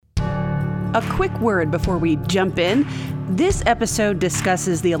A quick word before we jump in. This episode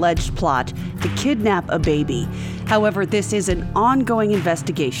discusses the alleged plot to kidnap a baby. However, this is an ongoing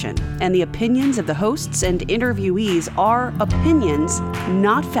investigation, and the opinions of the hosts and interviewees are opinions,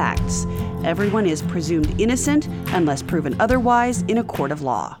 not facts. Everyone is presumed innocent unless proven otherwise in a court of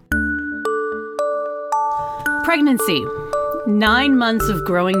law. Pregnancy. 9 months of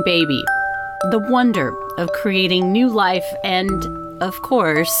growing baby. The wonder of creating new life and, of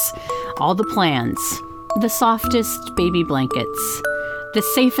course, all the plans. The softest baby blankets. The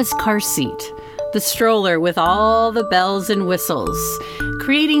safest car seat. The stroller with all the bells and whistles.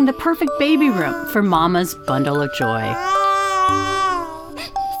 Creating the perfect baby room for mama's bundle of joy.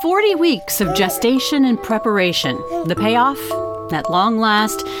 40 weeks of gestation and preparation. The payoff? At long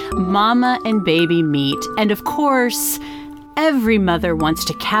last, mama and baby meet. And of course, every mother wants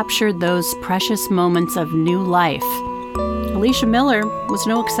to capture those precious moments of new life. Alicia Miller was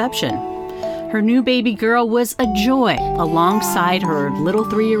no exception. Her new baby girl was a joy alongside her little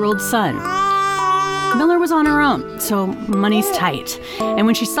 3-year-old son. Miller was on her own, so money's tight. And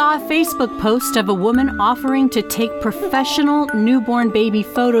when she saw a Facebook post of a woman offering to take professional newborn baby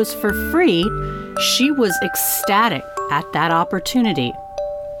photos for free, she was ecstatic at that opportunity.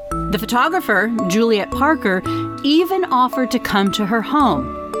 The photographer, Juliet Parker, even offered to come to her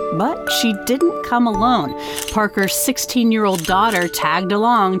home. But she didn't come alone. Parker's 16-year-old daughter tagged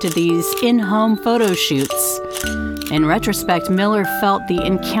along to these in-home photo shoots. In retrospect, Miller felt the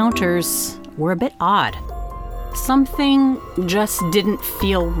encounters were a bit odd. Something just didn't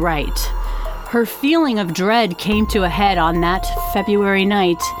feel right. Her feeling of dread came to a head on that February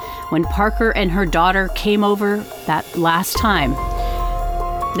night when Parker and her daughter came over that last time.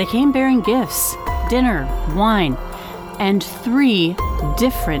 They came bearing gifts, dinner, wine, and 3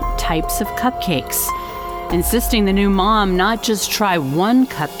 different types of cupcakes, insisting the new mom not just try one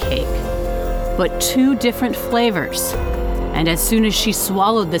cupcake, but 2 different flavors. And as soon as she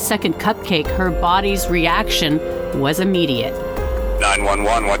swallowed the second cupcake, her body's reaction was immediate.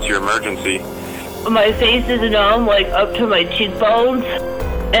 911, what's your emergency? My face is numb, like up to my cheekbones,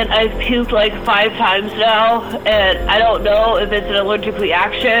 and I've puked like 5 times now, and I don't know if it's an allergic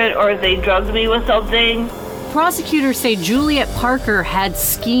reaction or if they drugged me with something. Prosecutors say Juliet Parker had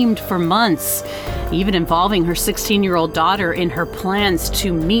schemed for months, even involving her 16-year-old daughter in her plans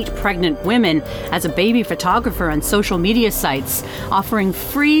to meet pregnant women as a baby photographer on social media sites, offering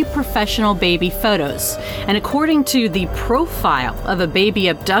free professional baby photos. And according to the profile of a baby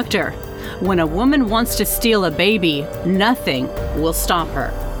abductor, when a woman wants to steal a baby, nothing will stop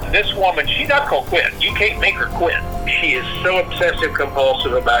her. This woman, she's not going to quit. You can't make her quit. She is so obsessive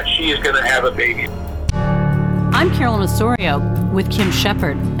compulsive about she is going to have a baby. I'm Carolyn Osorio with Kim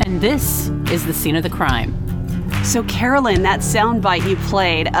Shepard, and this is The Scene of the Crime. So, Carolyn, that soundbite you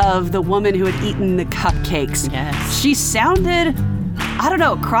played of the woman who had eaten the cupcakes. Yes. She sounded, I don't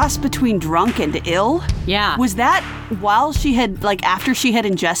know, a cross between drunk and ill. Yeah. Was that while she had, like, after she had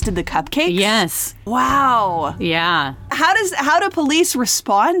ingested the cupcakes? Yes. Wow. Yeah. How do police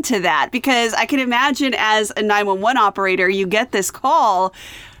respond to that? Because I can imagine as a 911 operator, you get this call.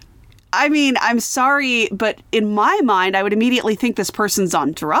 I mean, I'm sorry, but in my mind, I would immediately think this person's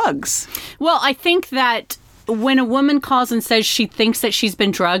on drugs. Well, I think that when a woman calls and says she thinks that she's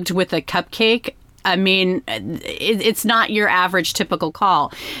been drugged with a cupcake, I mean, it's not your average typical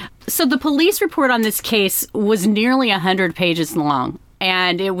call. So the police report on this case was nearly 100 pages long.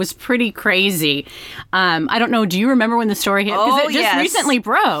 And it was pretty crazy. I don't know. Do you remember when the story hit? Because it just recently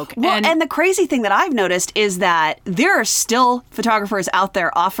broke. Well, and the crazy thing that I've noticed is that there are still photographers out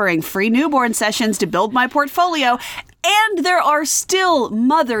there offering free newborn sessions to build my portfolio. And there are still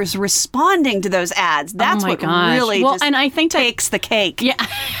mothers responding to those ads. That's what really and I think takes the cake. Yeah,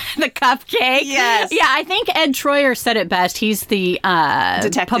 the cupcake. Yes. Yeah, I think Ed Troyer said it best. He's the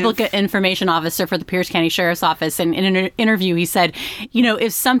public information officer for the Pierce County Sheriff's Office. And in an interview, he said, you know,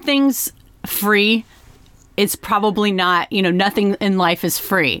 if something's free, it's probably not, you know, nothing in life is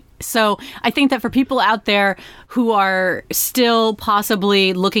free. So I think that for people out there who are still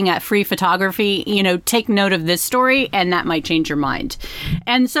possibly looking at free photography, you know, take note of this story and that might change your mind.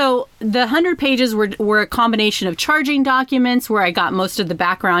 And so the 100 pages were a combination of charging documents where I got most of the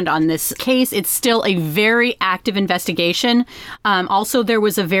background on this case. It's still a very active investigation. Also, there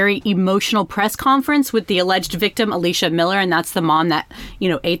was a very emotional press conference with the alleged victim, Alicia Miller, and that's the mom that, you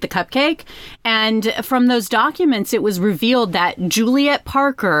know, ate the cupcake. And from those documents, it was revealed that Juliet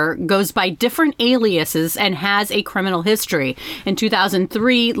Parker goes by different aliases and has a criminal history. In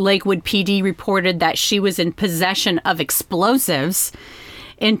 2003, Lakewood PD reported that she was in possession of explosives.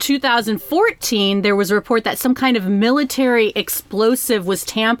 In 2014, there was a report that some kind of military explosive was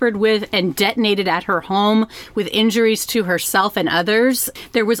tampered with and detonated at her home with injuries to herself and others.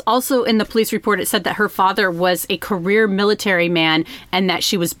 There was also in the police report, it said that her father was a career military man and that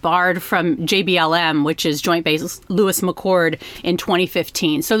she was barred from JBLM, which is Joint Base Lewis McChord, in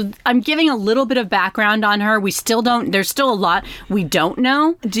 2015. So I'm giving a little bit of background on her. There's still a lot we don't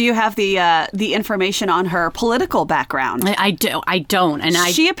know. Do you have the information on her political background? I don't. And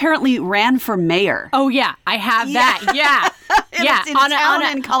she apparently ran for mayor. Oh, yeah. I have that. Yeah. Yeah. In a town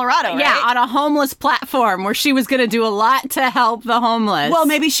in Colorado, right? Yeah, on a homeless platform where she was going to do a lot to help the homeless. Well,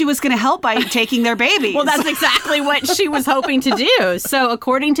 maybe she was going to help by taking their babies. Well, that's exactly what she was hoping to do. So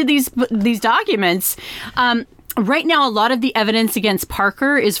according to these documents, right now, a lot of the evidence against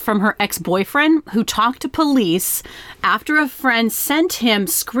Parker is from her ex-boyfriend, who talked to police after a friend sent him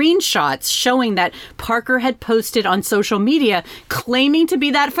screenshots showing that Parker had posted on social media claiming to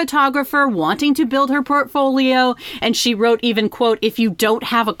be that photographer, wanting to build her portfolio. And she wrote even, quote, "If you don't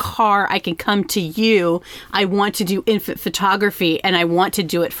have a car, I can come to you. I want to do infant photography and I want to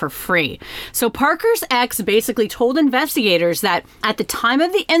do it for free." So Parker's ex basically told investigators that at the time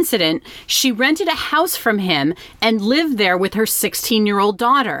of the incident, she rented a house from him and lived there with her 16-year-old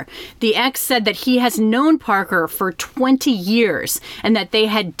daughter. The ex said that he has known Parker for 20 years and that they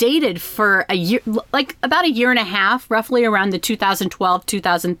had dated for a year, like about a year and a half, roughly around the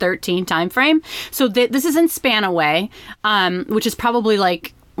 2012-2013 timeframe. So this is in Spanaway, which is probably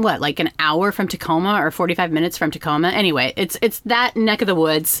like an hour from Tacoma or 45 minutes from Tacoma. Anyway, it's that neck of the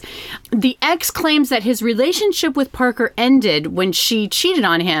woods. The ex claims that his relationship with Parker ended when she cheated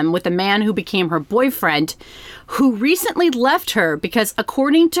on him with a man who became her boyfriend, who recently left her because,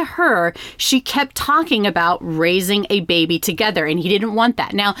 according to her, she kept talking about raising a baby together and he didn't want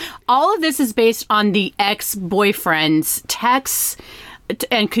that. Now, all of this is based on the ex-boyfriend's texts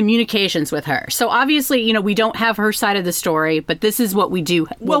and communications with her. So obviously, we don't have her side of the story, but this is what we do.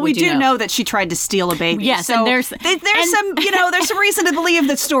 Well, we do know that she tried to steal a baby. Yes, so and there's some, there's some reason to believe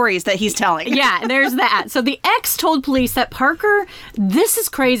the stories that he's telling. Yeah, there's that. So the ex told police that Parker, this is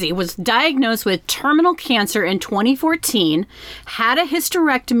crazy, was diagnosed with terminal cancer in 2014, had a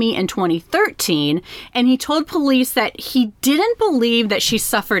hysterectomy in 2013, and he told police that he didn't believe that she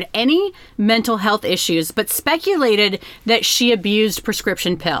suffered any mental health issues, but speculated that she abused prescription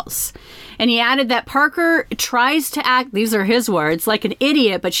pills. And he added that Parker tries to act, these are his words, like an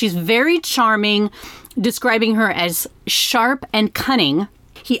idiot, but she's very charming, describing her as sharp and cunning.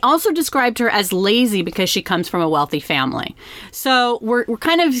 He also described her as lazy because she comes from a wealthy family. So we're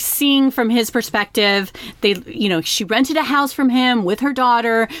kind of seeing from his perspective, she rented a house from him with her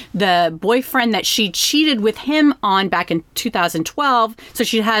daughter, the boyfriend that she cheated with him on back in 2012. So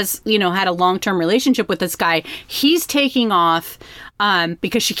she has, had a long-term relationship with this guy. He's taking off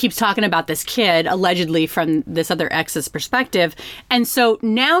because she keeps talking about this kid, allegedly from this other ex's perspective. And so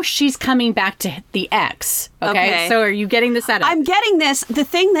now she's coming back to the ex. Okay. So are you getting the setup? I'm getting this. The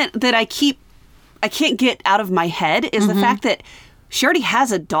thing that I can't get out of my head is the fact that she already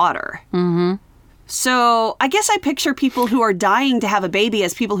has a daughter. Mm-hmm. So I guess I picture people who are dying to have a baby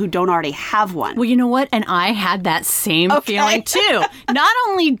as people who don't already have one. Well, you know what? And I had that same feeling too. Not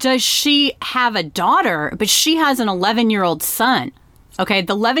only does she have a daughter, but she has an 11-year-old son. Okay,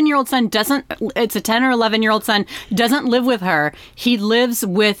 the 11-year-old son it's a 10 or 11-year-old son, doesn't live with her. He lives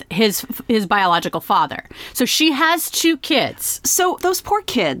with his biological father. So she has 2 kids. So those poor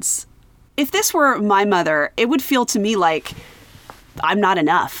kids, if this were my mother, it would feel to me like I'm not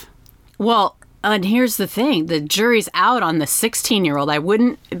enough. Well, and here's the thing. The jury's out on the 16-year-old. I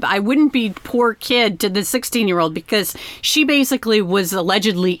wouldn't be poor kid to the 16-year-old because she basically was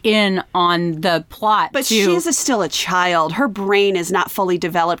allegedly in on the plot. But she's still a child. Her brain is not fully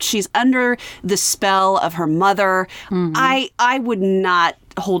developed. She's under the spell of her mother. Mm-hmm. I would not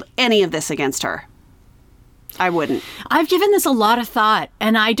hold any of this against her. I wouldn't. I've given this a lot of thought,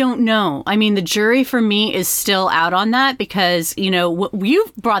 and I don't know. I mean, the jury for me is still out on that because,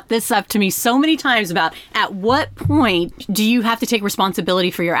 you've brought this up to me so many times about at what point do you have to take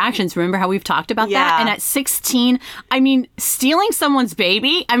responsibility for your actions? Remember how we've talked about that? And at 16, stealing someone's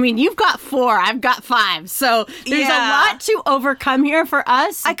baby, you've got 4, I've got 5. So there's a lot to overcome here for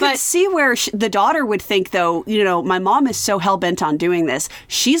us. I could see where the daughter would think, though, my mom is so hell-bent on doing this.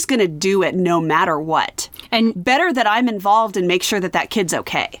 She's going to do it no matter what. And better that I'm involved and make sure that kid's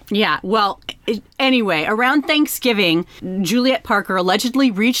okay. Yeah, well, anyway, around Thanksgiving, Juliet Parker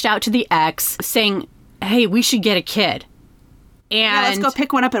allegedly reached out to the ex saying, hey, we should get a kid. Yeah, let's go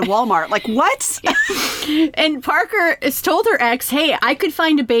pick one up at Walmart. Like, what? And Parker has told her ex, hey, I could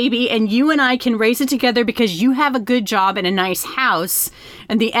find a baby and you and I can raise it together because you have a good job and a nice house.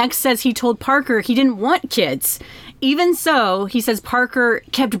 And the ex says he told Parker he didn't want kids. Even so, he says Parker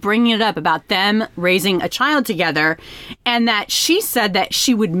kept bringing it up about them raising a child together, and that she said that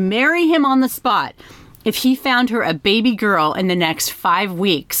she would marry him on the spot if he found her a baby girl in the next 5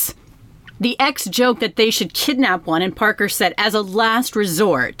 weeks. The ex joked that they should kidnap one, and Parker said, as a last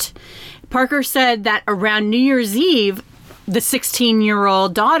resort. Parker said that around New Year's Eve, the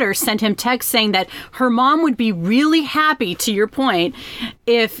 16-year-old daughter sent him texts saying that her mom would be really happy, to your point,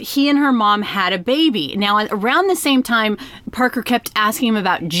 if he and her mom had a baby. Now, around the same time, Parker kept asking him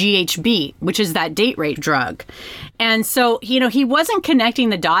about GHB, which is that date rape drug. And so, he wasn't connecting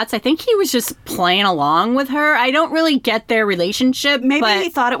the dots. I think he was just playing along with her. I don't really get their relationship. Maybe he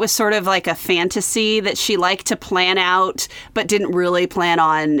thought it was sort of like a fantasy that she liked to plan out, but didn't really plan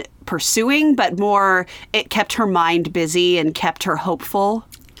on pursuing, but more it kept her mind busy and kept her hopeful.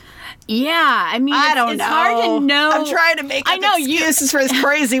 Yeah, I mean, it's hard to know. I'm trying to make excuses for this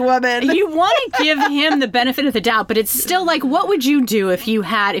crazy woman. You want to give him the benefit of the doubt, but it's still like, what would you do if you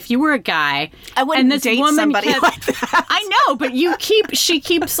were a guy? I wouldn't and this date woman somebody like that. I know, but she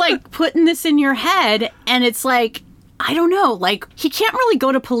keeps like putting this in your head, and it's like, I don't know, like he can't really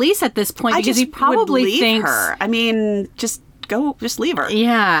go to police at this point because he probably thinks her. I mean, just leave her.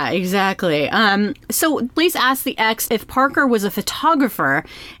 Yeah, exactly. So police asked the ex if Parker was a photographer,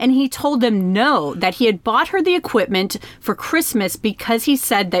 and he told them no, that he had bought her the equipment for Christmas because he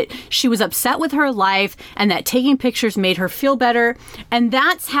said that she was upset with her life and that taking pictures made her feel better. And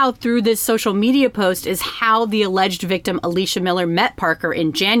that's how, through this social media post, is how the alleged victim, Alicia Miller, met Parker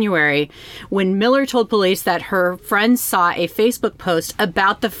in January, when Miller told police that her friends saw a Facebook post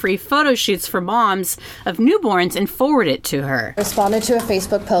about the free photo shoots for moms of newborns and forwarded it to her. Responded to a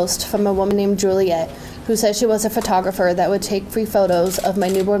Facebook post from a woman named Juliet, who said she was a photographer that would take free photos of my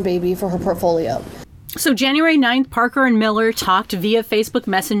newborn baby for her portfolio. So January 9th, Parker and Miller talked via Facebook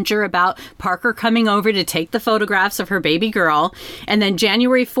Messenger about Parker coming over to take the photographs of her baby girl. And then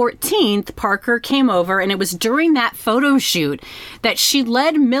January 14th, Parker came over, and it was during that photo shoot that she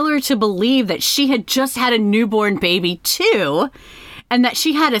led Miller to believe that she had just had a newborn baby too, and that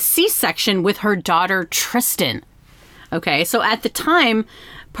she had a C-section with her daughter, Tristan. Okay, so at the time,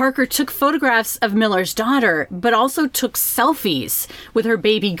 Parker took photographs of Miller's daughter, but also took selfies with her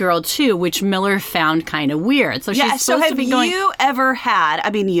baby girl, too, which Miller found kind of weird. So she's supposed to be going... Have you ever had, I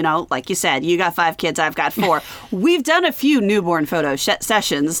mean, like you said, you got 5 kids, I've got 4. We've done a few newborn photo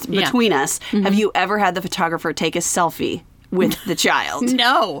sessions between us. Mm-hmm. Have you ever had the photographer take a selfie with the child?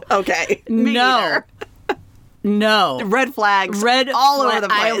 No. Okay. Me either. No. Red flags all over the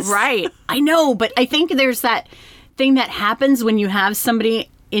place. Right. I know, but I think there's that thing that happens when you have somebody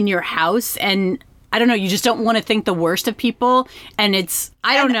in your house, and I don't know, you just don't want to think the worst of people, and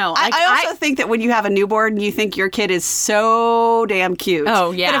I don't know. I also think that when you have a newborn, you think your kid is so damn cute.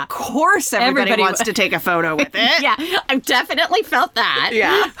 Oh, yeah. And of course everybody wants to take a photo with it. Yeah, I've definitely felt that.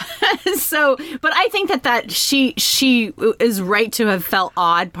 Yeah. So, but I think that she is right to have felt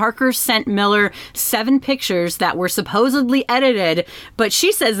odd. Parker sent Miller 7 pictures that were supposedly edited, but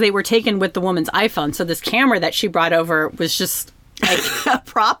she says they were taken with the woman's iPhone. So this camera that she brought over was just like a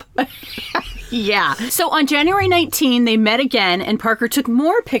prop. Yeah. So on January 19, they met again, and Parker took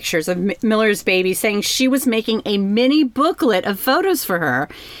more pictures of Miller's baby, saying she was making a mini booklet of photos for her.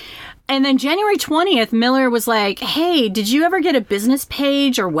 And then January 20th, Miller was like, hey, did you ever get a business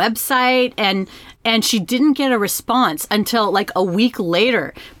page or website? And she didn't get a response until like a week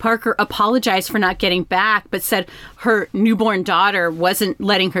later. Parker apologized for not getting back, but said her newborn daughter wasn't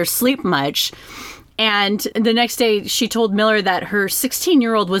letting her sleep much. And the next day, she told Miller that her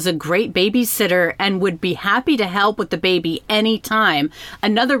 16-year-old was a great babysitter and would be happy to help with the baby anytime.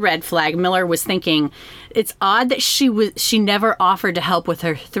 Another red flag, Miller was thinking, it's odd that she never offered to help with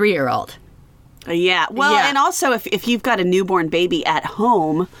her 3-year-old. Yeah. Well, and also if you've got a newborn baby at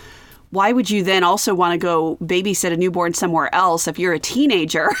home, why would you then also want to go babysit a newborn somewhere else if you're a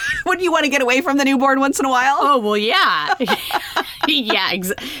teenager? Wouldn't you want to get away from the newborn once in a while? Oh, well, yeah. Yeah.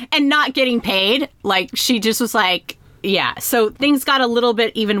 And not getting paid. Like, she just was like, yeah. So things got a little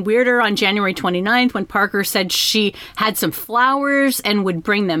bit even weirder on January 29th when Parker said she had some flowers and would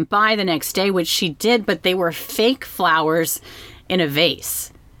bring them by the next day, which she did, but they were fake flowers in a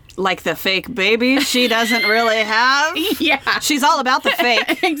vase. Like the fake baby she doesn't really have? Yeah. She's all about the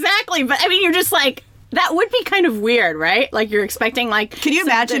fake. Exactly. But I mean, you're just like, That would be kind of weird, right? Like you're expecting like... Can you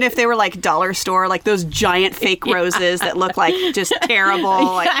imagine if they were like dollar store, like those giant fake roses that look like just terrible?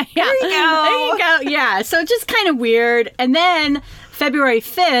 Like, yeah. There you go. There you go. Yeah. So just kind of weird. And then February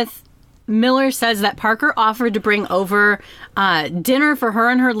 5th, Miller says that Parker offered to bring over dinner for her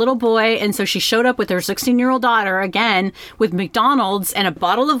and her little boy. And so she showed up with her 16-year-old daughter again with McDonald's and a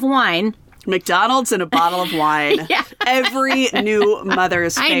bottle of wine. McDonald's and a bottle of wine. Yeah. Every new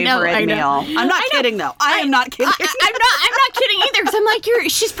mother's favorite meal. I'm not kidding, though. I am not kidding. I'm not kidding either. Because I'm like,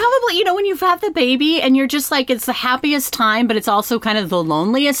 she's probably, when you've had the baby and you're just like, it's the happiest time, but it's also kind of the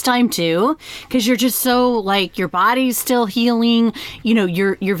loneliest time too. Because you're just so like, your body's still healing.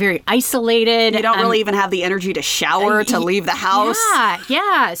 You're very isolated. You don't really even have the energy to shower, to leave the house.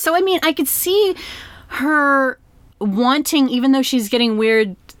 Yeah. So, I mean, I could see her wanting, even though she's getting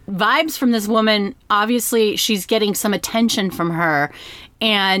weird vibes from this woman, obviously she's getting some attention from her.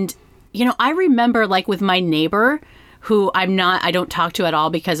 And, I remember like with my neighbor who I don't talk to at all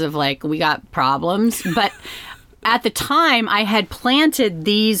because of like, we got problems. But at the time I had planted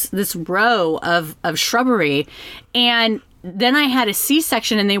this row of shrubbery, and then I had a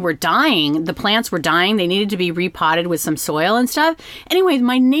C-section and they were dying. The plants were dying. They needed to be repotted with some soil and stuff. Anyway,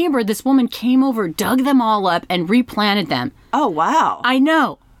 my neighbor, this woman came over, dug them all up and replanted them. Oh, wow. I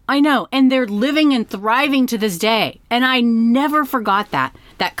know. And they're living and thriving to this day. And I never forgot that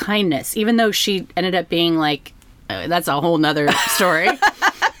kindness, even though she ended up being like, that's a whole nother story.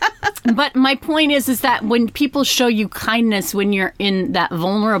 But my point is that when people show you kindness when you're in that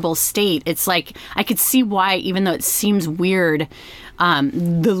vulnerable state, it's like, I could see why, even though it seems weird,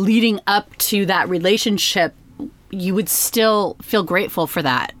 the leading up to that relationship, you would still feel grateful for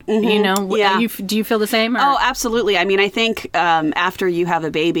that. Mm-hmm. Yeah. Do you feel the same? Or? Oh, absolutely. I mean, I think after you have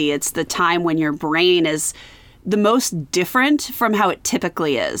a baby, it's the time when your brain is the most different from how it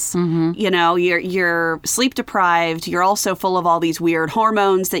typically is. Mm-hmm. You're sleep deprived. You're also full of all these weird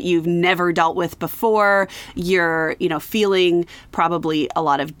hormones that you've never dealt with before. You're, feeling probably a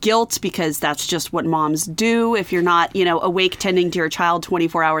lot of guilt because that's just what moms do. If you're not, awake tending to your child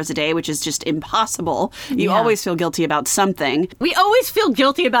 24 hours a day, which is just impossible. You always feel guilty about something. We always feel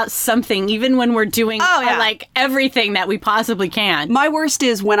guilty about something, even when we're doing like everything that we possibly can. My worst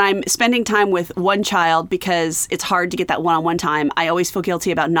is when I'm spending time with one child because it's hard to get that one-on-one time. I always feel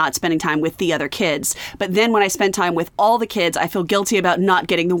guilty about not spending time with the other kids. But then when I spend time with all the kids, I feel guilty about not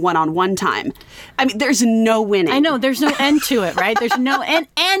getting the one-on-one time. I mean, there's no winning. I know. There's no end to it, right? There's no end.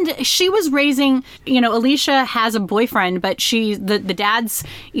 And she was raising, Alicia has a boyfriend, but the dad's,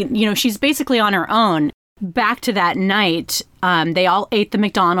 she's basically on her own. Back to that night, they all ate the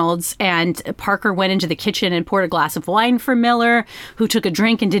McDonald's, and Parker went into the kitchen and poured a glass of wine for Miller, who took a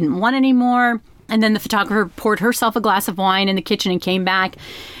drink and didn't want any more. And then the photographer poured herself a glass of wine in the kitchen and came back.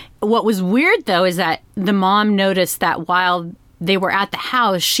 What was weird, though, is that the mom noticed that while they were at the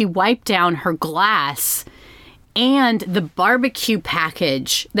house, she wiped down her glass and the barbecue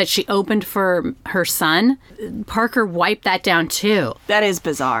package that she opened for her son. Parker wiped that down, too. That is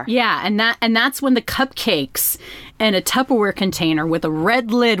bizarre. Yeah, and that's when the cupcakes and a Tupperware container with a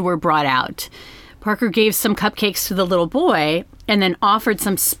red lid were brought out. Parker gave some cupcakes to the little boy and then offered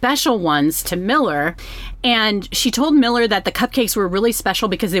some special ones to Miller. And she told Miller that the cupcakes were really special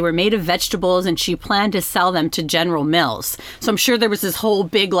because they were made of vegetables and she planned to sell them to General Mills. So I'm sure there was this whole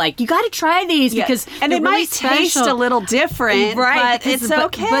big, like, you got to try these because and they really might taste a little different, right? But it's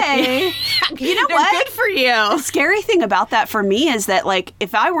okay. You know what? Good for you. The scary thing about that for me is that, like,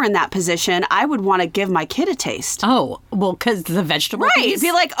 if I were in that position, I would want to give my kid a taste. Oh, well, because the vegetable piece?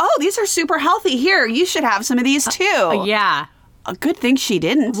 Be like, oh, these are super healthy. Here, you should have some of these too. Yeah. A good thing she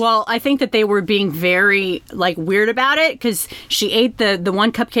didn't. Well, I think that they were being very, like, weird about it because she ate the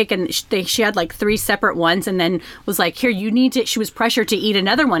one cupcake and she had, like, 3 separate ones and then was like, here, you need to, she was pressured to eat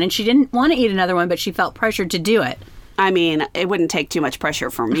another one and she didn't want to eat another one, but she felt pressured to do it. I mean, it wouldn't take too much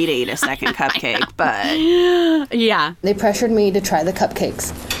pressure for me to eat a second cupcake, but... Yeah. They pressured me to try the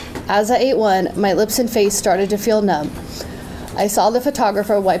cupcakes. As I ate one, my lips and face started to feel numb. I saw the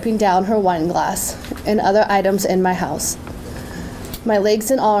photographer wiping down her wine glass and other items in my house. My legs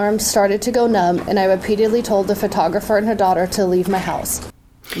and arms started to go numb, and I repeatedly told the photographer and her daughter to leave my house.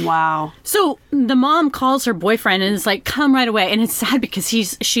 Wow. So the mom calls her boyfriend and is like, come right away. And it's sad because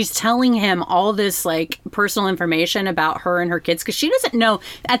she's telling him all this, like, personal information about her and her kids because she doesn't know.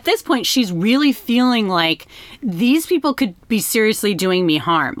 At this point, she's really feeling like these people could be seriously doing me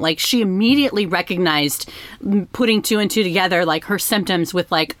harm. Like, she immediately recognized putting 2 and 2 together, like, her symptoms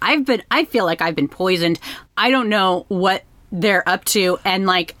with, like, I feel like I've been poisoned. I don't know what they're up to, and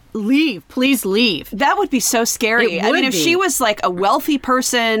like leave, please leave. That would be so scary. It I would mean, if be. she was like a wealthy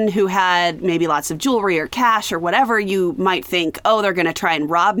person who had maybe lots of jewelry or cash or whatever, you might think, oh, they're going to try and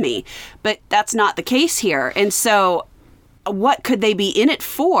rob me. But that's not the case here. And so what could they be in it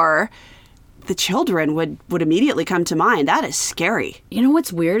for? The children would immediately come to mind. That is scary. You know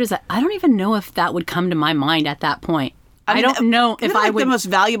what's weird is that I don't even know if that would come to my mind at that point. I don't know if I would. The most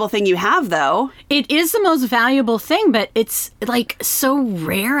valuable thing you have, though. It is the most valuable thing, but it's like so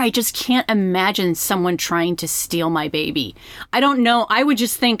rare. I just can't imagine someone trying to steal my baby. I don't know. I would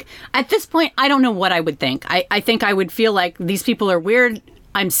just think at this point, I don't know what I would think. I think I would feel like these people are weird.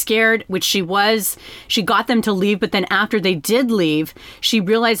 I'm scared, which she was. She got them to leave, but then after they did leave, she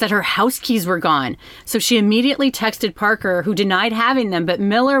realized that her house keys were gone. So she immediately texted Parker, who denied having them, but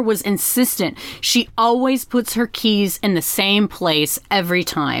Miller was insistent. She always puts her keys in the same place every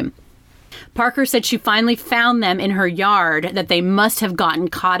time. Parker said she finally found them in her yard, that they must have gotten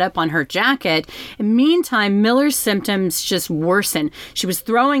caught up on her jacket. Meantime, Miller's symptoms just worsened. She was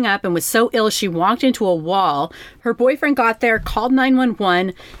throwing up and was so ill she walked into a wall. Her boyfriend got there, called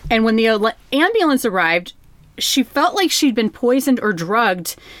 911, and when the ambulance arrived, she felt like she'd been poisoned or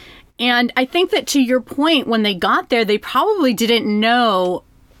drugged. And I think that to your point, when they got there, they probably didn't know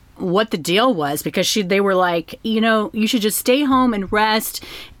what the deal was, because they were like, you should just stay home and rest,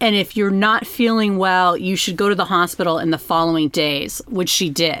 and if you're not feeling well, you should go to the hospital in the following days, which she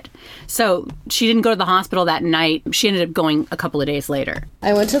did. So she didn't go to the hospital that night. She ended up going a couple of days later.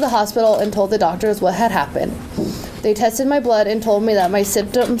 I went to the hospital and told the doctors what had happened. They tested my blood and told me that my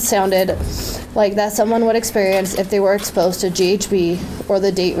symptoms sounded like that someone would experience if they were exposed to GHB or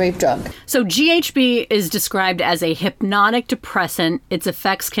the date rape drug. So GHB is described as a hypnotic depressant. Its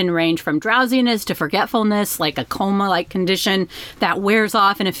effects can range from drowsiness to forgetfulness, like a coma-like condition that wears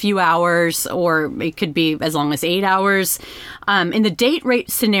off in a few hours, or it could be as long as 8 hours. In the date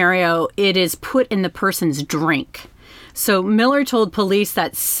rape scenario, it is put in the person's drink. So Miller told police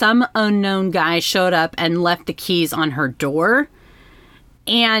that some unknown guy showed up and left the keys on her door.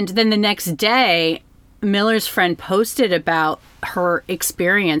 And then the next day, Miller's friend posted about her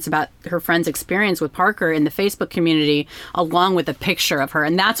friend's experience with Parker in the Facebook community, along with a picture of her.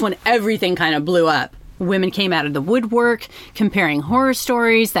 And that's when everything kind of blew up. Women came out of the woodwork, comparing horror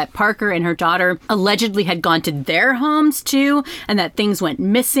stories that Parker and her daughter allegedly had gone to their homes too, and that things went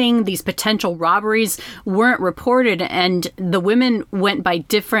missing. These potential robberies weren't reported, and the women went by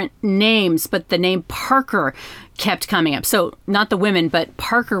different names, but the name Parker kept coming up. So not the women, but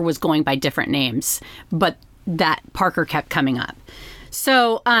Parker was going by different names, but that Parker kept coming up.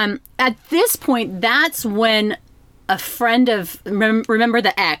 So at this point, that's when a friend of, remember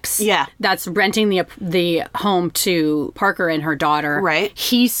the ex? Yeah. That's renting the home to Parker and her daughter. Right.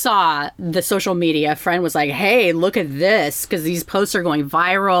 He saw the social media. A friend was like, hey, look at this, because these posts are going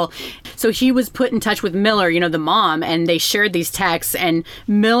viral. So he was put in touch with Miller, the mom, and they shared these texts. And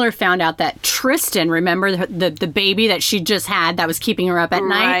Miller found out that Tristan, remember the baby that she just had that was keeping her up at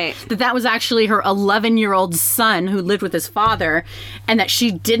night? That was actually her 11-year-old son who lived with his father, and that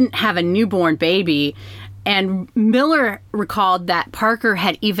she didn't have a newborn baby. And Miller recalled that Parker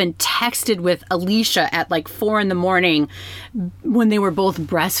had even texted with Alicia at like 4 a.m. when they were both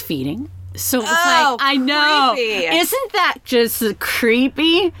breastfeeding. So it was I know. Creepy. Isn't that just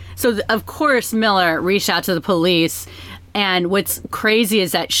creepy? So, of course, Miller reached out to the police. And what's crazy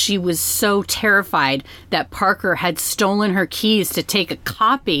is that she was so terrified that Parker had stolen her keys to take a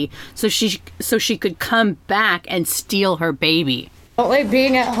copy so she could come back and steal her baby. I don't like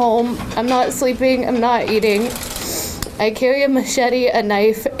being at home. I'm not sleeping. I'm not eating. I carry a machete, a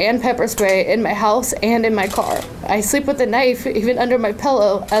knife, and pepper spray in my house and in my car. I sleep with a knife even under my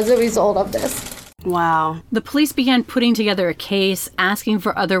pillow as a result of this. Wow. The police began putting together a case, asking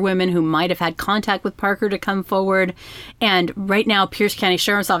for other women who might have had contact with Parker to come forward. And right now, Pierce County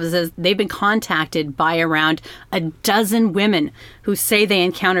Sheriff's Office says they've been contacted by around a dozen women who say they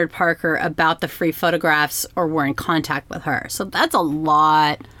encountered Parker about the free photographs or were in contact with her. So that's a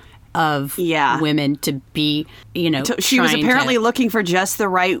lot of women to be, she was apparently looking for just the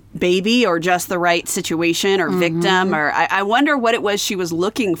right baby or just the right situation or victim, or I wonder what it was she was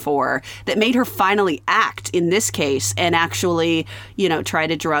looking for that made her finally act in this case and actually, try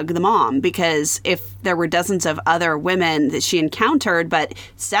to drug the mom. Because if there were dozens of other women that she encountered, but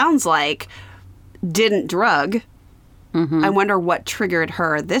sounds like didn't drug, I wonder what triggered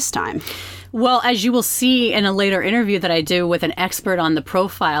her this time. Well, as you will see in a later interview that I do with an expert on the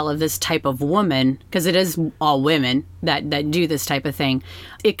profile of this type of woman, because it is all women that do this type of thing,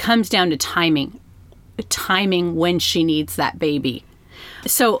 it comes down to timing when she needs that baby.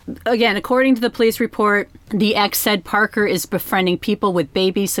 So, again, according to the police report, the ex said Parker is befriending people with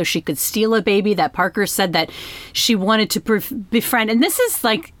babies so she could steal a baby. That Parker said that she wanted to befriend. And this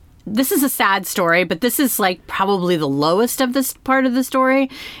is a sad story, but this is like probably the lowest of this part of the story,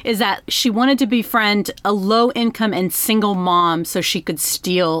 is that she wanted to befriend a low income and single mom so she could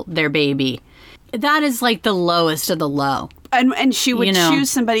steal their baby. That is like the lowest of the low. And she would choose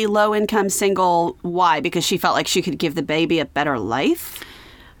somebody low income, single. Why? Because she felt like she could give the baby a better life?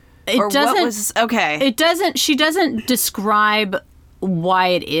 She doesn't describe why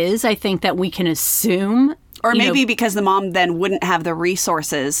it is. I think that we can assume. Or maybe because the mom then wouldn't have the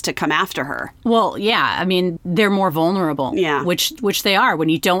resources to come after her. Well, yeah. I mean, they're more vulnerable. Yeah. Which they are when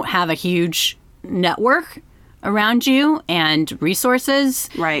you don't have a huge network around you and resources.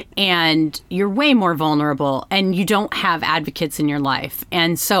 Right. And you're way more vulnerable and you don't have advocates in your life.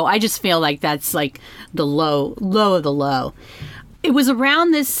 And so I just feel like that's like the low of the low. It was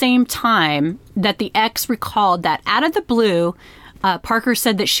around this same time that the ex recalled that out of the blue, Parker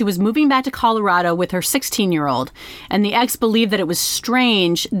said that she was moving back to Colorado with her 16-year-old, and the ex believed that it was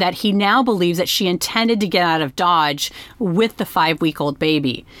strange that he now believes that she intended to get out of Dodge with the 5-week-old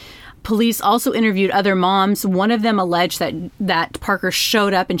baby. Police also interviewed other moms. One of them alleged that Parker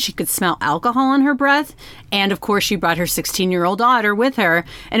showed up and she could smell alcohol in her breath. And of course, she brought her 16-year-old daughter with her.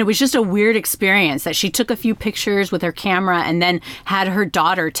 And it was just a weird experience that she took a few pictures with her camera and then had her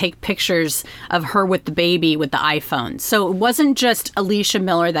daughter take pictures of her with the baby with the iPhone. So it wasn't just Alicia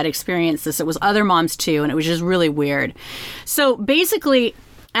Miller that experienced this. It was other moms too. And it was just really weird. So basically,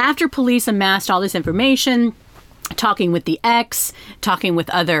 after police amassed all this information, talking with the ex, talking with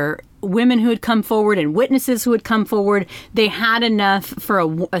other women who had come forward and witnesses who had come forward, they had enough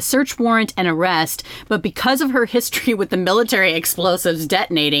for a search warrant and arrest. But because of her history with the military explosives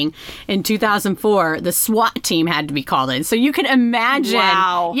detonating in 2004, the SWAT team had to be called in. So you can imagine.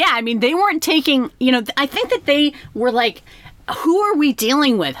 Wow. Yeah, I mean, they weren't taking, I think that they were like, who are we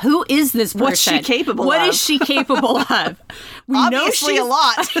dealing with? Who is this person? What's she capable of? What is she capable of? We Obviously a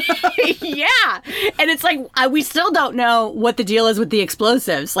lot. Yeah. And it's like, we still don't know what the deal is with the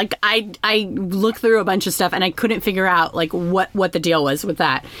explosives. Like, I looked through a bunch of stuff and I couldn't figure out, like, what the deal was with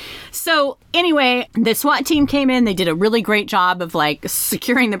that. So, anyway, the SWAT team came in. They did a really great job of, like,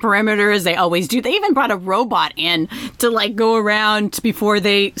 securing the perimeter, as they always do. They even brought a robot in to, like, go around before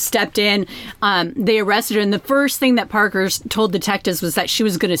they stepped in. They arrested her. And the first thing that Parker told detectives was that she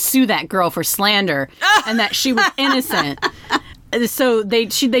was going to sue that girl for slander and that she was innocent. So they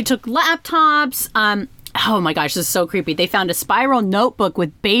took laptops. Oh my gosh, this is so creepy. They found a spiral notebook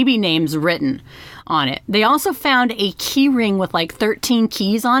with baby names written on it. They also found a key ring with like 13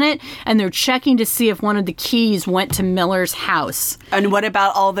 keys on it, and they're checking to see if one of the keys went to Miller's house. And what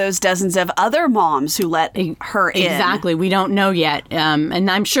about all those dozens of other moms who let her in? Exactly. We don't know yet. And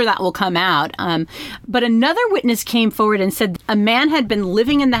I'm sure that will come out. But another witness came forward and said a man had been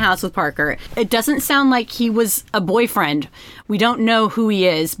living in the house with Parker. It doesn't sound like he was a boyfriend. We don't know who he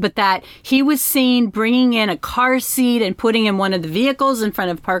is, but that he was seen bringing in a car seat and putting in one of the vehicles in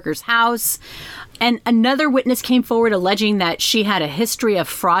front of Parker's house. And another witness came forward alleging that she had a history of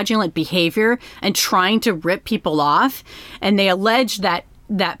fraudulent behavior and trying to rip people off. And they alleged that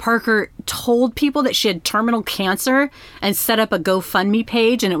Parker told people that she had terminal cancer and set up a GoFundMe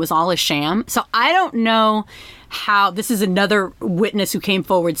page, and it was all a sham. So I don't know how, this is another witness who came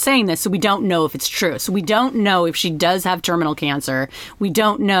forward saying this, so we don't know if it's true. So we don't know if she does have terminal cancer. We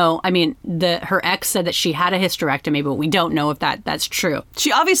don't know. I mean, her ex said that she had a hysterectomy, but we don't know if that's true. She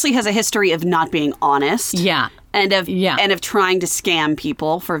obviously has a history of not being honest. Yeah. And of trying to scam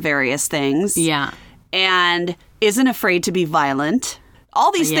people for various things. Yeah. And isn't afraid to be violent.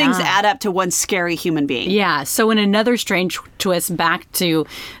 All these things add up to one scary human being. Yeah. So in another strange twist, back to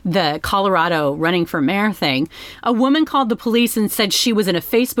the Colorado running for mayor thing, a woman called the police and said she was in a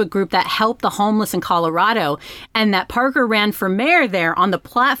Facebook group that helped the homeless in Colorado, and that Parker ran for mayor there on the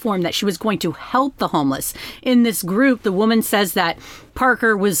platform that she was going to help the homeless. In this group, the woman says that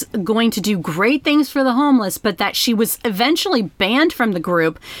Parker was going to do great things for the homeless, but that she was eventually banned from the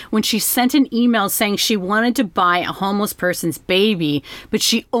group when she sent an email saying she wanted to buy a homeless person's baby, but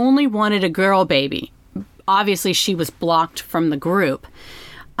she only wanted a girl baby. Obviously, she was blocked from the group.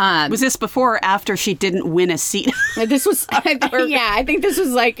 Was this before or after she didn't win a seat? This was, I think this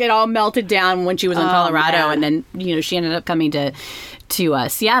was like it all melted down when she was in Colorado, and then she ended up coming to to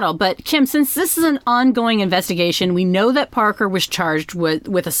Seattle. But Kim, since this is an ongoing investigation, we know that Parker was charged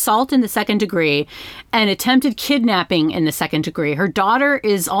with assault in the second degree and attempted kidnapping in the second degree. Her daughter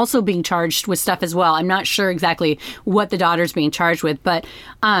is also being charged with stuff as well. I'm not sure exactly what the daughter's being charged with, but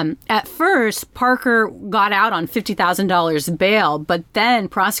at first, Parker got out on $50,000 bail, but then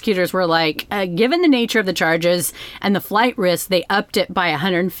prosecutors were like, given the nature of the charges and the flight risk, they upped it by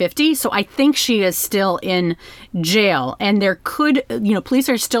 $150,000. So I think she is still in jail, and there could, police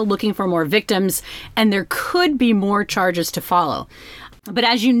are still looking for more victims, and there could be more charges to follow. But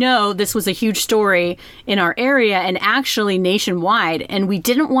as you know, this was a huge story in our area and actually nationwide, and we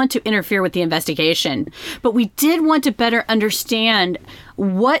didn't want to interfere with the investigation. But we did want to better understand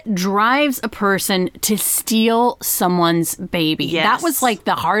what drives a person to steal someone's baby. Yes. That was like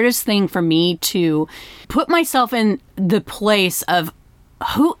the hardest thing for me to put myself in the place of,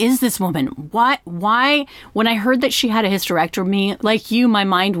 who is this woman? Why? When I heard that she had a hysterectomy, like you, my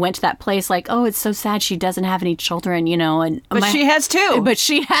mind went to that place like, oh, it's so sad she doesn't have any children, But she has two. But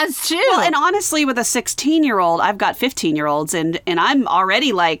she has two. Well, and honestly, with a 16-year-old, I've got 15-year-olds, and I'm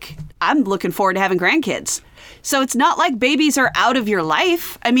already like, I'm looking forward to having grandkids. So it's not like babies are out of your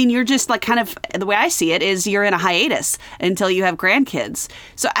life. I mean, you're just like kind of, the way I see it is you're in a hiatus until you have grandkids.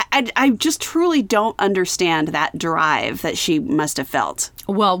 So I just truly don't understand that drive that she must have felt.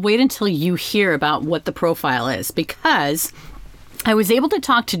 Well, wait until you hear about what the profile is, because I was able to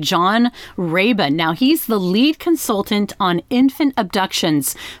talk to John Rabin. Now, he's the lead consultant on infant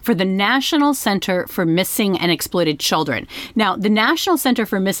abductions for the National Center for Missing and Exploited Children. Now, the National Center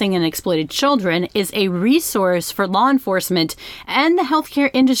for Missing and Exploited Children is a resource for law enforcement and the healthcare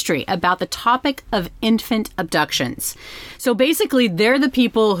industry about the topic of infant abductions. So basically, they're the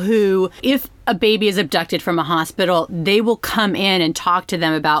people who, if a baby is abducted from a hospital, they will come in and talk to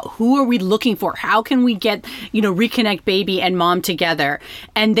them about who are we looking for? How can we get, reconnect baby and mom together?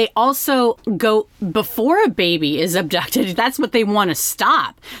 And they also go before a baby is abducted. That's what they want to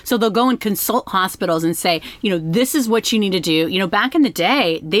stop. So they'll go and consult hospitals and say, this is what you need to do. Back in the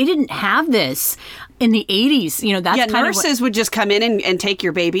day, they didn't have this. In the 80s, that's kind of nurses would just come in and take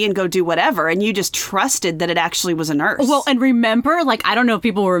your baby and go do whatever, and you just trusted that it actually was a nurse. Well, and remember, I don't know if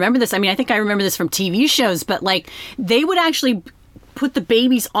people will remember this. I mean, I think I remember this from TV shows, but they would actually put the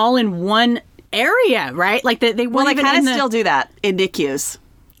babies all in one area, right? They kind of still do that in NICUs.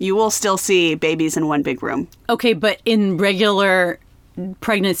 You will still see babies in one big room. Okay, but in regular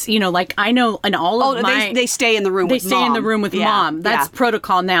pregnancy, I know in all of my... They stay in the room with mom. They stay in the room with mom. That's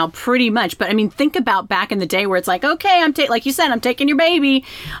protocol now, pretty much. But I mean, think about back in the day where it's like, okay, like you said, I'm taking your baby.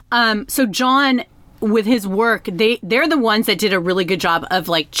 So John, with his work, they're the ones that did a really good job of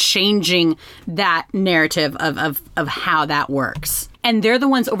changing that narrative of how that works. And they're the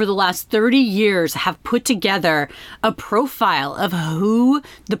ones over the last 30 years have put together a profile of who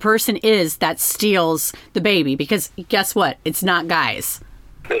the person is that steals the baby. Because guess what? It's not guys.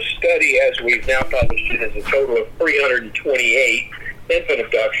 The study, as we've now published it, is a total of 328 infant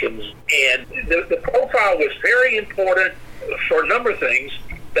abductions. And the profile was very important for a number of things,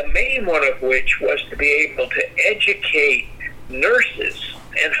 the main one of which was to be able to educate nurses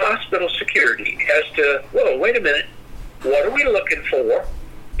and hospital security as to, whoa, wait a minute, what are we looking for?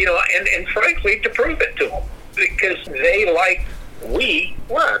 And frankly, to prove it to them. Because they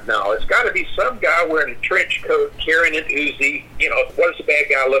it's got to be some guy wearing a trench coat, carrying an Uzi. What does a bad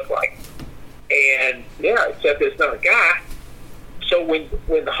guy look like? And, except it's not a guy. So when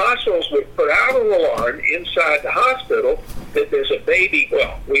the hospitals would put out an alarm inside the hospital that there's a baby,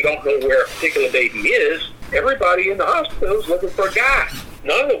 we don't know where a particular baby is, everybody in the hospital is looking for a guy.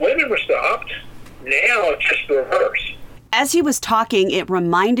 None of the women were stopped. Now it's just the reverse. As he was talking, it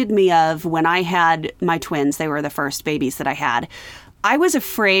reminded me of when I had my twins. They were the first babies that I had. I was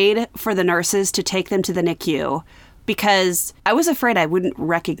afraid for the nurses to take them to the NICU because I was afraid I wouldn't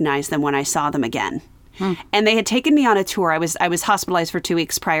recognize them when I saw them again. And they had taken me on a tour. I was hospitalized for 2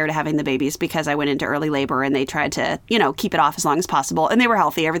 weeks prior to having the babies because I went into early labor, and they tried to, keep it off as long as possible. And they were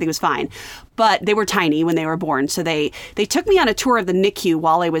healthy. Everything was fine. But they were tiny when they were born. So they took me on a tour of the NICU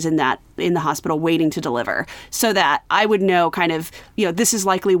while I was in the hospital waiting to deliver, so that I would know kind of, this is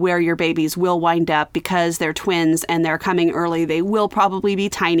likely where your babies will wind up because they're twins and they're coming early. They will probably be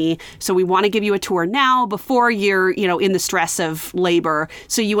tiny. So we want to give you a tour now before you're, in the stress of labor.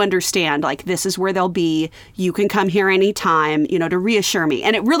 So you understand, this is where they'll be. You can come here anytime, to reassure me.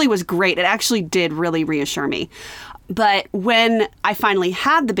 And it really was great. It actually did really reassure me. But when I finally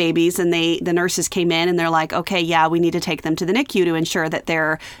had the babies and the nurses came in and they're like, okay, yeah, we need to take them to the NICU to ensure that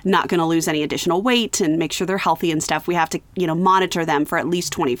they're not going to lose any additional weight and make sure they're healthy and stuff. We have to, monitor them for at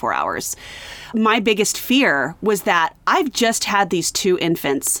least 24 hours. My biggest fear was that I've just had these 2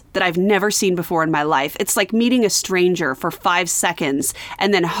 infants that I've never seen before in my life. It's like meeting a stranger for 5 seconds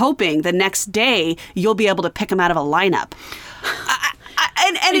and then hoping the next day you'll be able to pick them out of a lineup.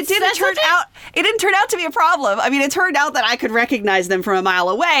 And it didn't turn out to be a problem. I mean, it turned out that I could recognize them from a mile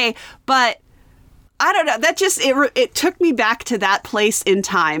away, but I don't know. That just, it took me back to that place in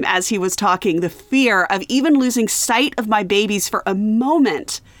time as he was talking, the fear of even losing sight of my babies for a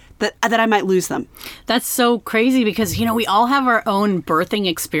moment, that I might lose them. That's so crazy because, we all have our own birthing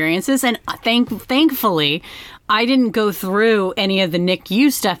experiences. And thankfully, I didn't go through any of the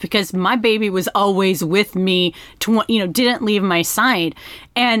NICU stuff because my baby was always with me, didn't leave my side.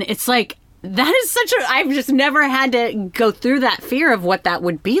 And it's like, that is I've just never had to go through that fear of what that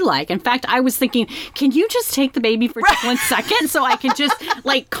would be like. In fact, I was thinking, can you just take the baby for just 1 second so I can just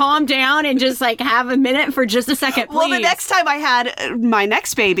calm down and just have a minute for just a second, please? Well, the next time I had my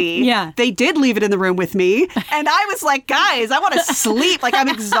next baby, they did leave it in the room with me. And I was like, guys, I want to sleep. I'm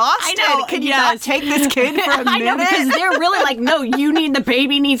exhausted. I know, can you not take this kid for a minute? I know, because they're really no, the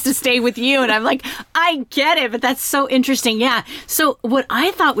baby needs to stay with you. And I'm like, I get it, but that's so interesting. Yeah. So what I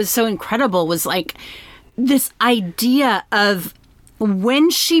thought was so incredible was this idea of when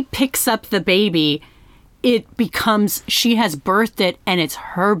she picks up the baby, it becomes, she has birthed it and it's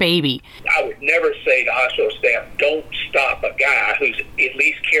her baby. I would never say to hospital staff, don't stop a guy who's at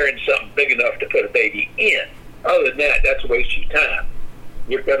least carrying something big enough to put a baby in. Other than that, that's a waste of time.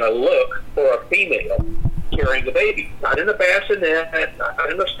 You're going to look for a female carrying the baby. Not in a bassinet,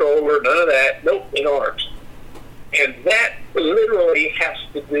 not in a stroller, none of that. Nope, in arms. And that literally has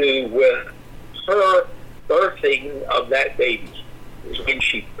to do with her birthing of that baby. Is when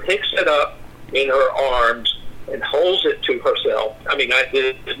she picks it up in her arms and holds it to herself. I mean,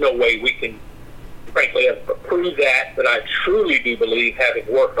 there's no way we can, frankly, prove that, but I truly do believe, having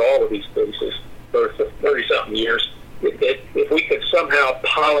worked all of these cases for 30-something years, that if we could somehow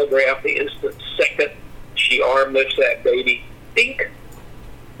polygraph the instant second she arm lifts that baby, think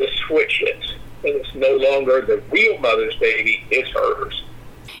the switch hits. And it's no longer the real mother's baby, it's hers.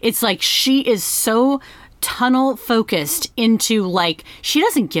 It's like she is so tunnel focused into she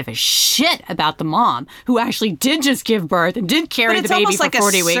doesn't give a shit about the mom who actually did just give birth and did carry the baby for 40 weeks. But it's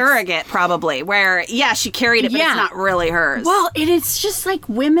almost like a surrogate, probably, where, she carried it, but it's not really hers. Well, it's just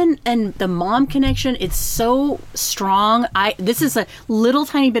women and the mom connection, it's so strong. This is a little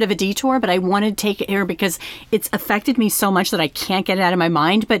tiny bit of a detour, but I want to take it here because it's affected me so much that I can't get it out of my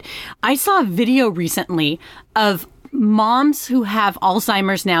mind. But I saw a video recently of moms who have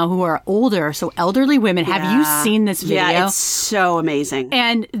Alzheimer's now who are older, so elderly women. Yeah. Have you seen this video? Yeah, it's so amazing.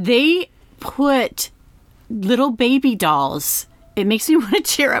 And they put little baby dolls. It makes me want to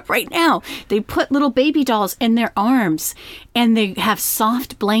tear up right now. They put little baby dolls in their arms and they have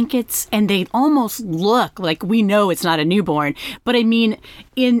soft blankets and they almost look like, we know it's not a newborn, but I mean,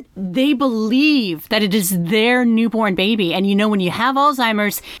 they believe that it is their newborn baby. And when you have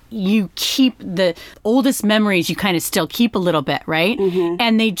Alzheimer's, you keep the oldest memories, you kind of still keep a little bit, right? Mm-hmm.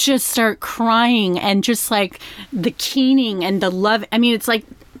 And they just start crying and just the keening and the love. I mean, it's like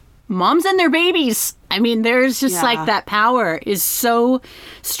moms and their babies. I mean, there's just that power is so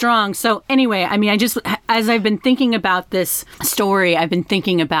strong. So anyway, I mean, as I've been thinking about this story, I've been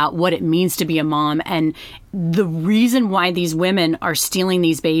thinking about what it means to be a mom. And the reason why these women are stealing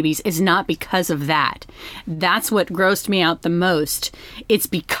these babies is not because of that. That's what grossed me out the most. It's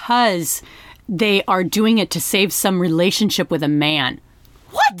because they are doing it to save some relationship with a man.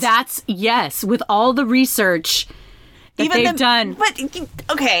 What? Yes, with all the research they've done. But,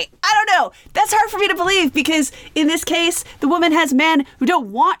 okay, I don't know. That's hard for me to believe because in this case, the woman has men who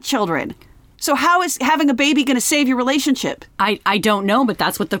don't want children. So how is having a baby going to save your relationship? I don't know, but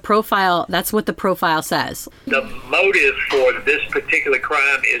that's what the profile says. The motive for this particular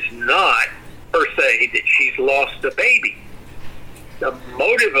crime is not, per se, that she's lost a baby. The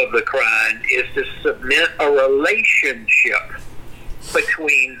motive of the crime is to cement a relationship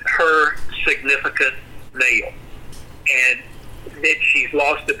between her significant male. And that she's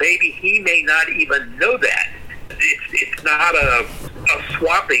lost a baby, he may not even know that. It's not a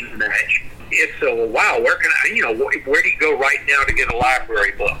swapping match. It's wow, where do you go right now to get a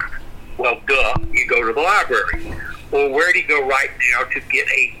library book? Well, duh, you go to the library. Well, where do you go right now to get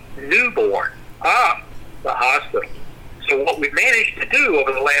a newborn? The hospital. So what we've managed to do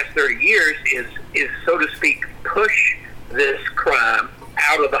over the last 30 years is so to speak, push this crime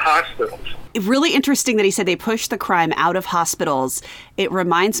out of the hospitals. really interesting that he said they push the crime out of hospitals. It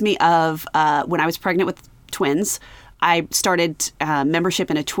reminds me of when I was pregnant with twins. I started membership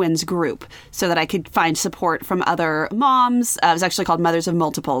in a twins group so that I could find support from other moms. It was actually called Mothers of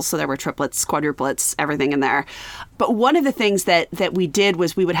Multiples, so there were triplets, quadruplets, everything in there. But one of the things that we did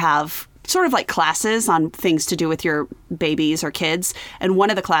was we would have sort of like classes on things to do with your babies or kids. And one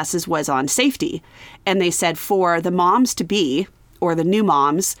of the classes was on safety. And they said for the moms to be, or the new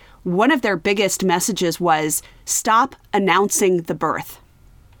moms, one of their biggest messages was stop announcing the birth.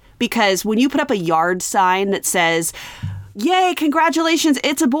 Because when you put up a yard sign that says, yay, congratulations,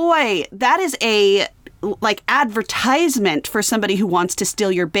 it's a boy, that is a like advertisement for somebody who wants to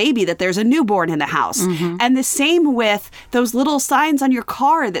steal your baby, that there's a newborn in the house. Mm-hmm. And the same with those little signs on your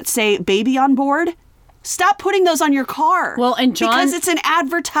car that say baby on board. Stop putting those on your car. Well, and John, because it's an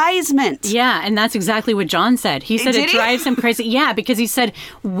advertisement. Yeah, and that's exactly what John said. He said it drives him crazy. Yeah, because he said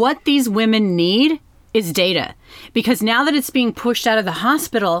what these women need is data. Because now that it's being pushed out of the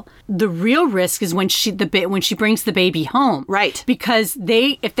hospital, the real risk is when she brings the baby home. Right. Because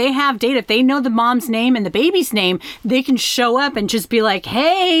if they have data, if they know the mom's name and the baby's name, they can show up and just be like,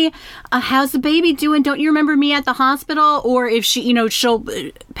 hey, how's the baby doing? Don't you remember me at the hospital? Or if she'll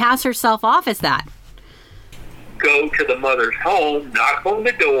pass herself off as that. Go to the mother's home, knock on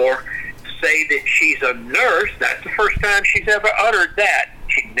the door, say that she's a nurse. That's the first time she's ever uttered that.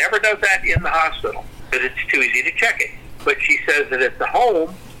 She never does that in the hospital because it's too easy to check it. But she says that at the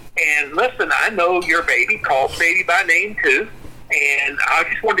home, and listen, I know your baby, calls baby by name too, and I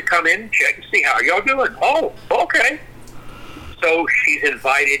just wanted to come in and check and see how y'all doing. Oh, okay. So she's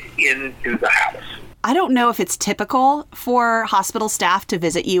invited into the house. I don't know if it's typical for hospital staff to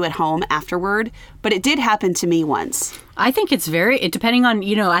visit you at home afterward, but it did happen to me once. I think it's depending on,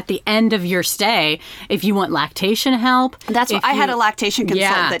 at the end of your stay, if you want lactation help. That's what I had a lactation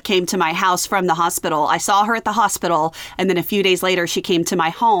consultant that came to my house from the hospital. I saw her at the hospital, and then a few days later, she came to my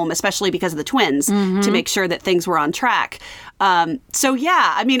home, especially because of the twins, to make sure that things were on track. So,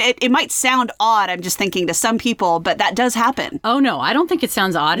 yeah, I mean, it might sound odd, I'm just thinking, to some people, but that does happen. Oh, no, I don't think it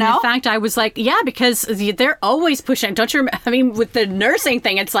sounds odd. No? And in fact, I was like, yeah, because they're always pushing. Don't you? I mean, with the nursing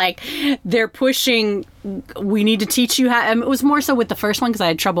thing, it's like they're pushing. We need to teach you how. It was more so with the first one because I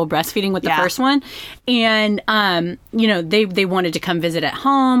had trouble breastfeeding with the first one, and they wanted to come visit at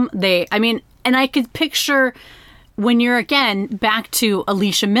home. And I could picture when you're again back to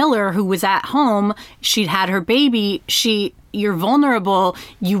Alicia Miller, who was at home. She'd had her baby. You're vulnerable.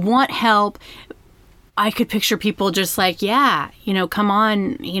 You want help. I could picture people just like, come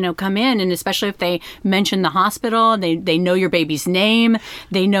on, come in. And especially if they mention the hospital, they know your baby's name,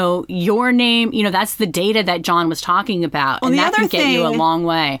 they know your name. That's the data that John was talking about. Well, and that can get you a long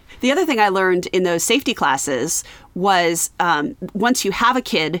way. The other thing I learned in those safety classes was once you have a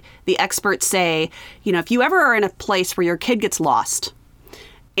kid, the experts say, if you ever are in a place where your kid gets lost,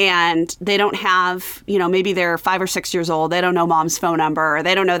 and they don't have, maybe they're 5 or 6 years old. They don't know mom's phone number. Or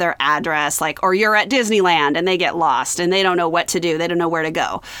they don't know their address. Or you're at Disneyland and they get lost and they don't know what to do. They don't know where to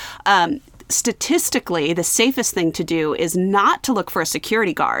go. Statistically, the safest thing to do is not to look for a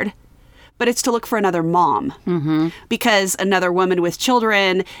security guard, but it's to look for another mom. Mm-hmm. Because another woman with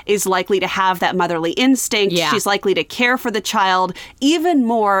children is likely to have that motherly instinct. Yeah. She's likely to care for the child even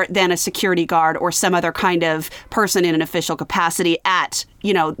more than a security guard or some other kind of person in an official capacity at,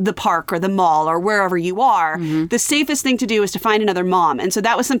 the park or the mall or wherever you are. Mm-hmm. The safest thing to do is to find another mom. And so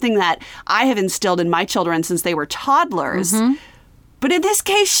that was something that I have instilled in my children since they were toddlers. Mm-hmm. But in this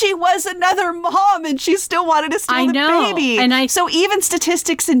case, she was another mom, and she still wanted to steal the baby. So even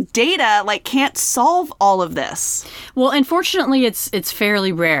statistics and data can't solve all of this. Well, unfortunately, it's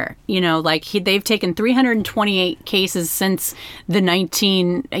fairly rare. They've taken 328 cases since the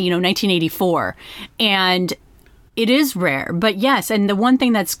 1984, and it is rare. But yes, and the one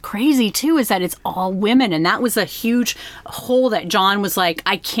thing that's crazy too is that it's all women, and that was a huge hole that John was like,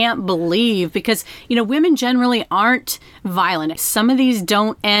 I can't believe, because women generally aren't violent. Some of these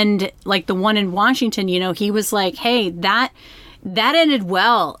don't end like the one in Washington. He was like, hey, that ended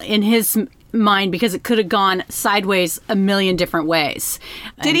well in his mind because it could have gone sideways a million different ways.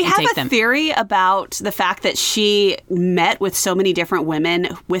 Did he have a theory about the fact that she met with so many different women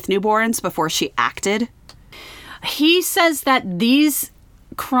with newborns before she acted? He says that these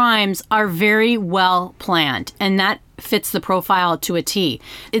crimes are very well planned, and that fits the profile to a T.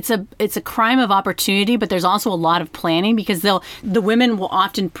 It's a crime of opportunity, but there's also a lot of planning because the women will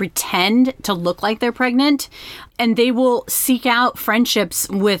often pretend to look like they're pregnant, and they will seek out friendships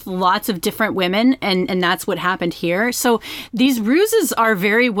with lots of different women, and that's what happened here. So these ruses are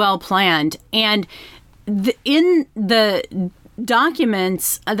very well planned, and in the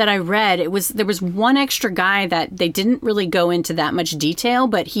documents that I read, there was one extra guy that they didn't really go into that much detail,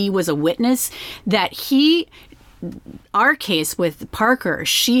 but he was a witness that our case with Parker,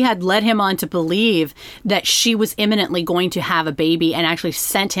 she had led him on to believe that she was imminently going to have a baby and actually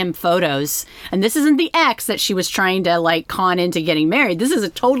sent him photos. And this isn't the ex that she was trying to like con into getting married. This is a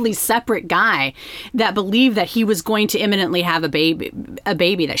totally separate guy that believed that he was going to imminently have a baby,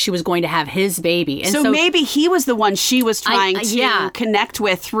 that she was going to have his baby. And so maybe he was the one she was trying to connect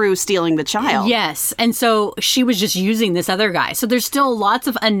with through stealing the child. Yes. And so she was just using this other guy. So there's still lots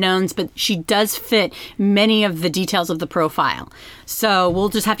of unknowns, but she does fit many of the details of the profile. So we'll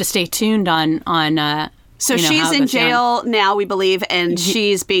just have to stay tuned on So she's in jail now, we believe, and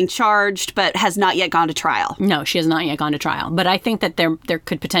she's being charged, but has not yet gone to trial. No, she has not yet gone to trial. But I think that there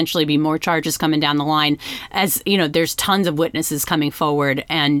could potentially be more charges coming down the line. As you know, there's tons of witnesses coming forward,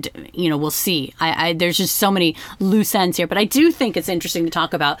 and we'll see. There's just so many loose ends here. But I do think it's interesting to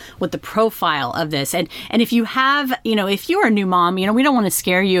talk about what the profile of this. And if you have, if you're a new mom, we don't want to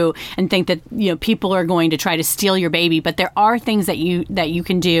scare you and think that people are going to try to steal your baby. But there are things that you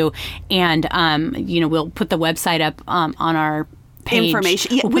can do, and we'll put the website up on our page.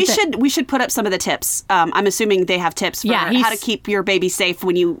 Information. Yeah, we should put up some of the tips. I'm assuming they have tips for how to keep your baby safe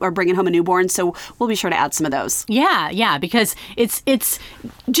when you are bringing home a newborn. So we'll be sure to add some of those. Yeah, because it's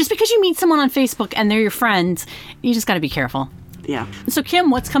just because you meet someone on Facebook and they're your friends, you just got to be careful. Yeah. So Kim,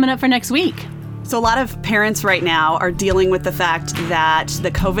 what's coming up for next week? So a lot of parents right now are dealing with the fact that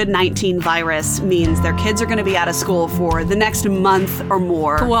the COVID-19 virus means their kids are going to be out of school for the next month or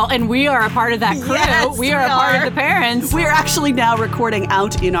more. Well, and we are a part of that crew. Yes, we are a part of the parents. We are actually now recording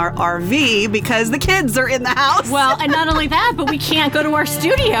out in our RV because the kids are in the house. Well, and not only that, but we can't go to our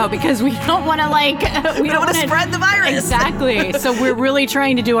studio because we don't want to we don't want to spread the virus. Exactly. So we're really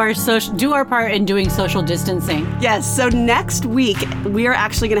trying to do our part in doing social distancing. Yes. So next week we are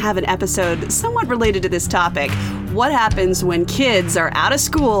actually going to have an episode somewhat related to this topic. What happens when kids are out of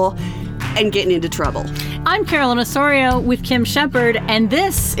school and getting into trouble? I'm Carolyn Osorio with Kim Shepard, and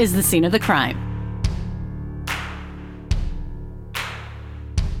this is The Scene of the Crime.